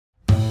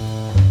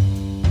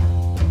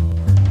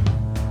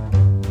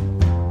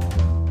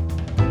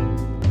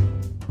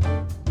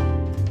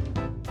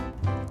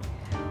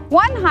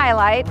One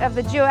highlight of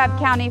the Juab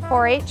County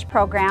 4-H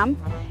program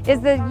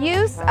is the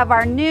use of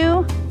our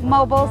new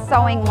mobile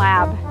sewing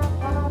lab.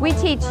 We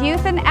teach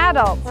youth and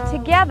adults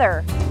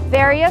together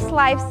various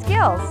life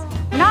skills,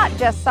 not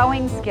just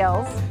sewing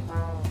skills.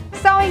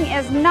 Sewing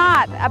is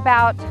not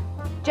about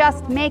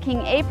just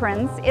making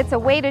aprons. It's a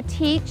way to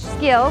teach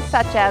skills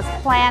such as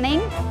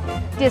planning,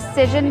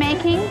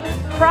 decision-making,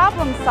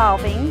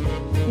 problem-solving,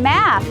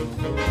 math,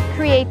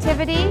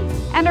 creativity,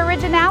 and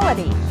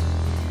originality.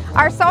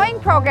 Our sewing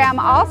program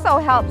also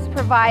helps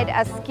provide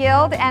a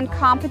skilled and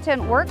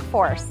competent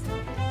workforce.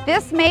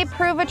 This may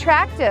prove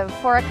attractive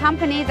for a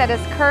company that is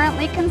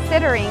currently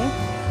considering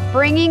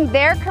bringing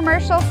their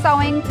commercial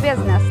sewing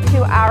business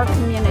to our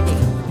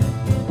community.